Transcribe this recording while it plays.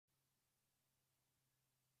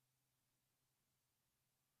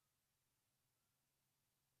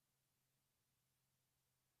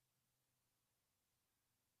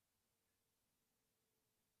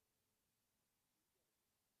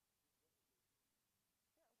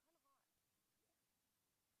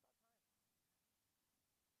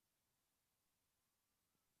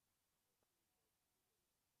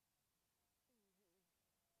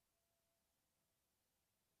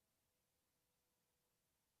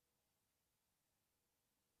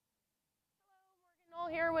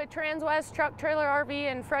Here with Transwest Truck Trailer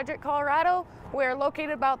RV in Frederick, Colorado. We're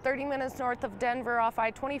located about 30 minutes north of Denver off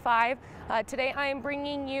I-25. Today I am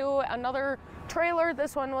bringing you another trailer.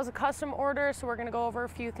 This one was a custom order, so we're going to go over a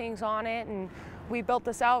few things on it, and we built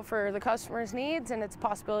this out for the customer's needs, and it's a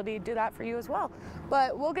possibility to do that for you as well.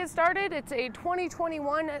 But we'll get started. It's a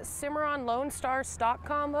 2021 Cimarron Lonestar Stock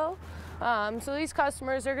combo. So these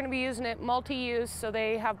customers are going to be using it multi-use, so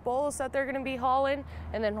they have bulls that they're going to be hauling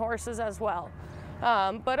and then horses as well.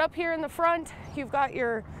 But up here in the front, you've got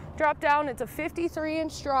your drop down. It's a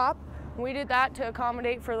 53-inch drop. We did that to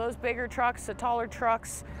accommodate for those bigger trucks, the taller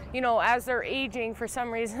trucks. You know, as they're aging, for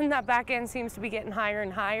some reason, that back end seems to be getting higher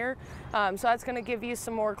and higher. So that's going to give you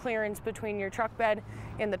some more clearance between your truck bed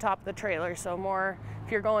and the top of the trailer. So more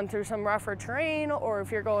if you're going through some rougher terrain, or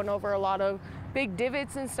if you're going over a lot of big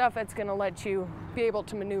divots and stuff, it's going to let you be able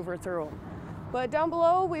to maneuver through them. But down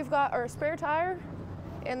below, we've got our spare tire,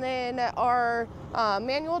 and then our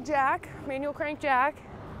manual crank jack.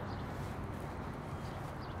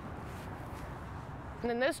 And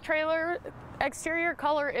then this trailer exterior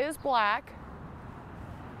color is black.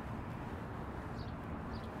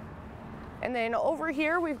 And then over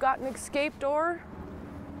here we've got an escape door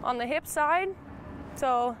on the hip side.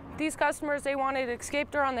 So these customers, they wanted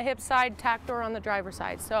escape door on the hip side, tack door on the driver's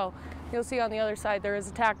side. So you'll see on the other side there is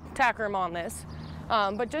a tack room on this.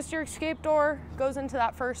 But just your escape door goes into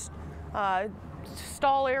that first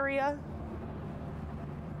stall area.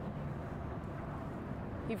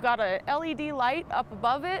 You've got a LED light up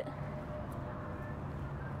above it.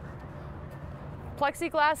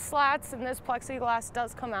 Plexiglass slats, and this plexiglass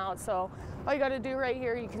does come out. So all you got to do right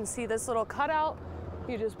here, you can see this little cutout.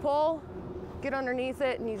 You just pull, get underneath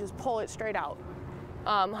it, and you just pull it straight out.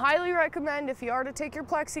 Highly recommend, if you are to take your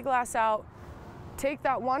plexiglass out, take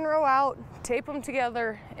that one row out, tape them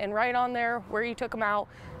together, and right on there where you took them out.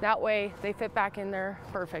 That way they fit back in there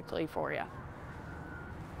perfectly for you.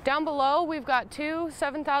 Down below, we've got two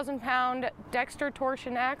 7,000-pound Dexter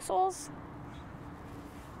torsion axles.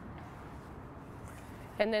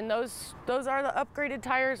 And then those are the upgraded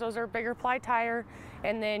tires. Those are bigger ply tire.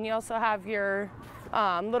 And then you also have your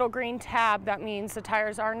little green tab. That means the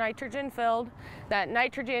tires are nitrogen filled. That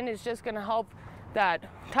nitrogen is just going to help that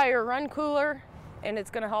tire run cooler, and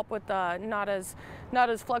it's going to help with not as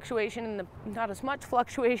much fluctuation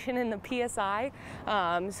in the PSI.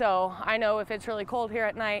 So I know if it's really cold here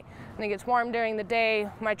at night and it gets warm during the day,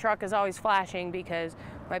 my truck is always flashing because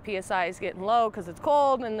my PSI is getting low because it's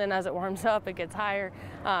cold, and then as it warms up it gets higher.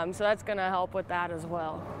 So that's going to help with that as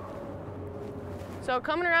well. So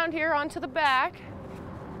coming around here onto the back,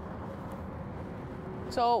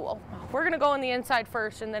 so we're going to go on the inside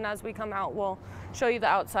first, and then as we come out we'll show you the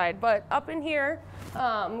outside. But up in here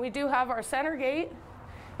we do have our center gate,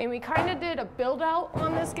 and we kind of did a build out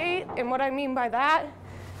on this gate. And what I mean by that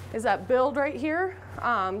is that build right here,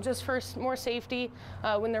 just for more safety.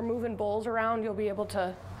 When they're moving bulls around, you'll be able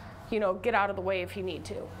to, you know, get out of the way if you need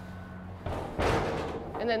to.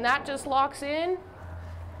 And then that just locks in.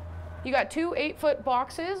 You got two 8-foot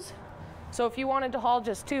boxes. So if you wanted to haul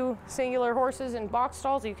just two singular horses in box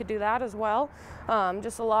stalls, you could do that as well.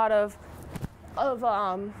 Just a lot of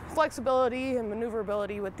flexibility and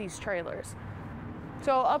maneuverability with these trailers.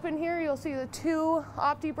 So up in here, you'll see the two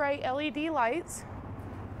OptiBrite LED lights.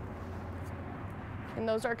 And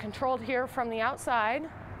those are controlled here from the outside.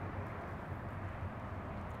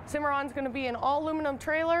 Cimarron's going to be an all aluminum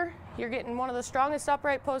trailer. You're getting one of the strongest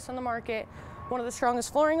upright posts on the market, one of the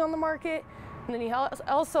strongest flooring on the market. And then you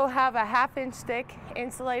also have a 1/2-inch thick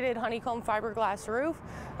insulated honeycomb fiberglass roof.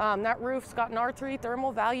 That roof's got an R3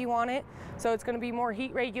 thermal value on it, so it's going to be more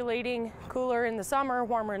heat regulating, cooler in the summer,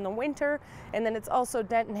 warmer in the winter. And then it's also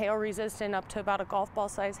dent and hail resistant up to about a golf ball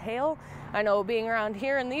size hail. I know being around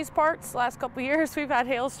here in these parts, last couple years we've had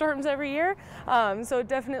hailstorms every year, so it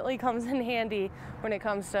definitely comes in handy when it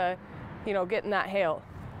comes to, you know, getting that hail.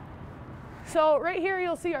 So right here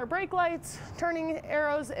you'll see our brake lights, turning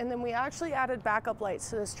arrows, and then we actually added backup lights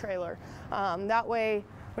to this trailer. That way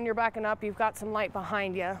when you're backing up, you've got some light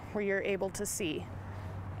behind you where you're able to see.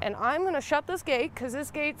 And I'm going to shut this gate because this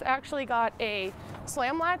gate's actually got a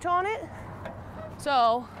slam latch on it.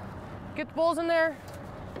 So get the bulls in there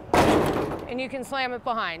and you can slam it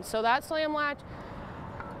behind. So that slam latch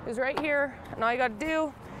is right here, and all you got to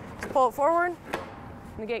do is pull it forward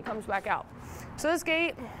and the gate comes back out. So this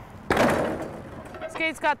gate's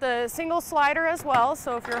got the single slider as well,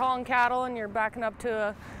 so if you're hauling cattle and you're backing up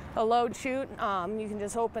to a load chute, you can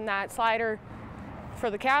just open that slider for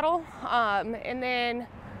the cattle. And then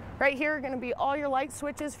right here are going to be all your light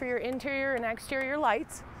switches for your interior and exterior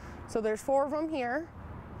lights. So there's 4 of them here.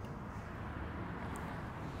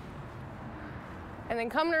 And then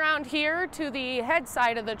coming around here to the head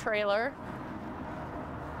side of the trailer,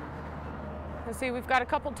 you see we've got a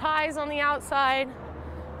couple ties on the outside,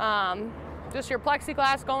 just your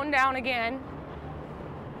plexiglass going down again.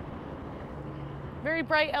 Very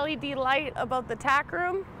bright LED light above the tack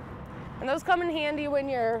room, and those come in handy when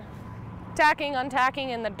you're tacking,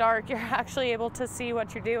 untacking in the dark. You're actually able to see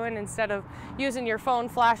what you're doing instead of using your phone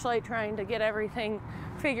flashlight trying to get everything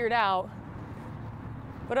figured out.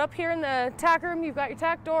 But up here in the tack room, you've got your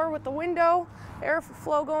tack door with the window,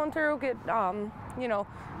 airflow going through. Get, you know,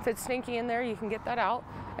 if it's stinky in there, you can get that out.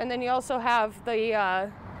 And then you also have the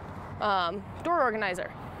door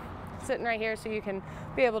organizer sitting right here, so you can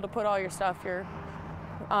be able to put all your stuff, your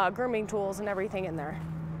grooming tools and everything in there.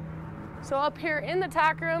 So up here in the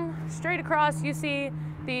tack room, straight across, you see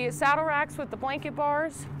the saddle racks with the blanket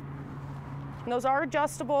bars. And those are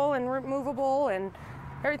adjustable and removable and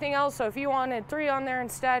everything else. So if you wanted 3 on there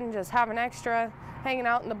instead and just have an extra hanging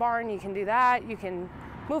out in the barn, you can do that. You can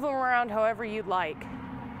move them around however you'd like.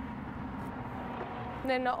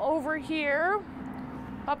 And then over here,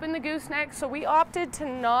 up in the gooseneck, so we opted to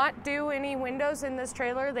not do any windows in this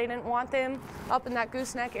trailer. They didn't want them up in that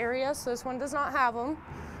gooseneck area, so this one does not have them.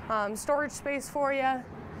 Storage space for you,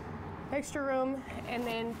 extra room, and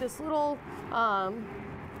then this little,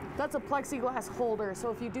 that's a plexiglass holder.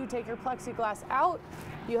 So if you do take your plexiglass out,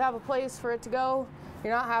 you have a place for it to go.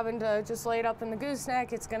 You're not having to just lay it up in the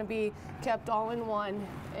gooseneck. It's going to be kept all in one.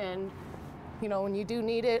 And you know, when you do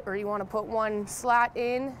need it, or you want to put one slat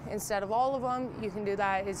in instead of all of them, you can do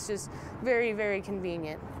that. It's just very, very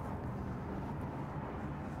convenient.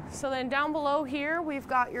 So then down below here, we've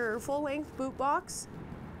got your full-length boot box.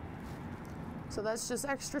 So that's just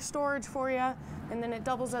extra storage for you, and then it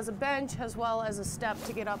doubles as a bench as well as a step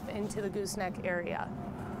to get up into the gooseneck area.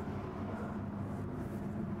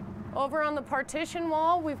 Over on the partition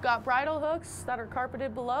wall, we've got bridle hooks that are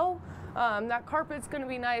carpeted below. That carpet's going to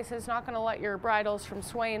be nice. It's not going to let your bridles from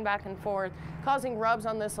swaying back and forth, causing rubs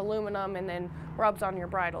on this aluminum and then rubs on your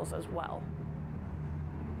bridles as well.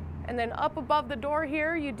 And then up above the door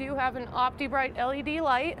here, you do have an OptiBrite LED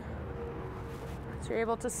light, so you're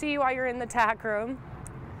able to see while you're in the tack room.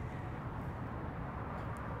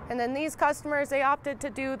 And then these customers, they opted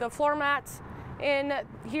to do the floor mats in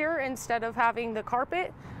here instead of having the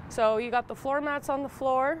carpet. So you got the floor mats on the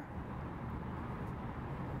floor.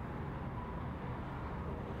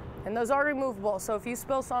 And those are removable, so if you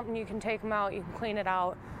spill something, you can take them out, you can clean it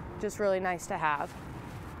out. Just really nice to have.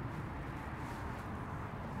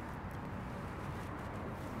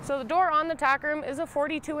 So the door on the tack room is a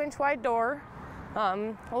 42-inch wide door.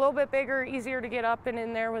 A little bit bigger, easier to get up and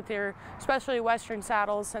in there with your, especially Western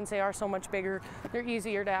saddles, since they are so much bigger, they're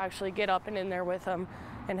easier to actually get up and in there with them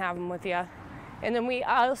and have them with you. And then we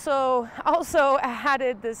also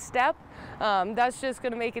added this step. That's just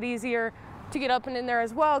going to make it easier to get up and in there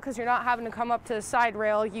as well, because you're not having to come up to the side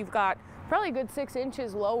rail. You've got probably a good 6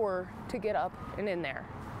 inches lower to get up and in there.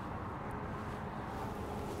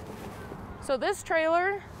 So this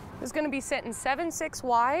trailer is going to be sitting 7'6"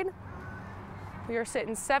 wide. We are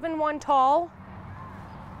sitting 7'1" tall,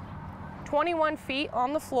 21 feet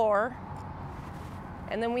on the floor,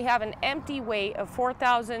 and then we have an empty weight of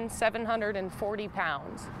 4,740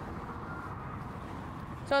 pounds.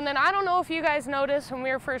 So, and then I don't know if you guys noticed when we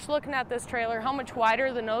were first looking at this trailer how much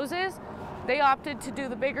wider the nose is. They opted to do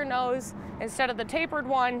the bigger nose instead of the tapered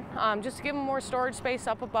one, just to give them more storage space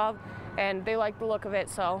up above, and they like the look of it,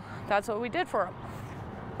 so that's what we did for them.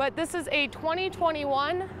 But this is a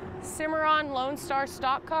 2021 Cimarron Lonestar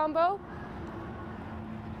Stock combo.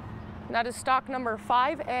 That is stock number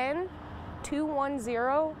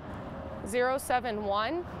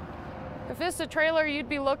 5N210071. If this is a trailer you'd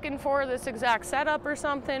be looking for this exact setup or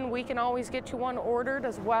something, we can always get you one ordered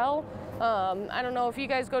as well. I don't know if you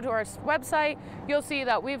guys go to our website, you'll see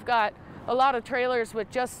that we've got a lot of trailers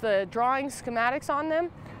with just the drawing schematics on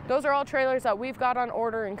them. Those are all trailers that we've got on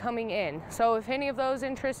order and coming in. So if any of those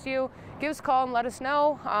interest you, give us a call and let us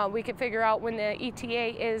know. We can figure out when the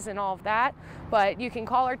ETA is and all of that. But you can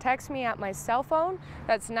call or text me at my cell phone.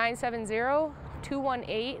 That's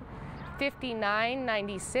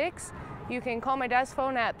 970-218-5996. You can call my desk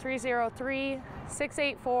phone at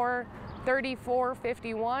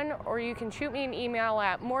 303-684-3451, or you can shoot me an email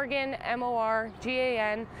at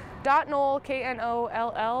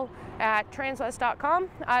morgan.knoll@transwest.com.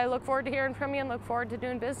 I look forward to hearing from you and look forward to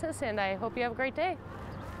doing business, and I hope you have a great day.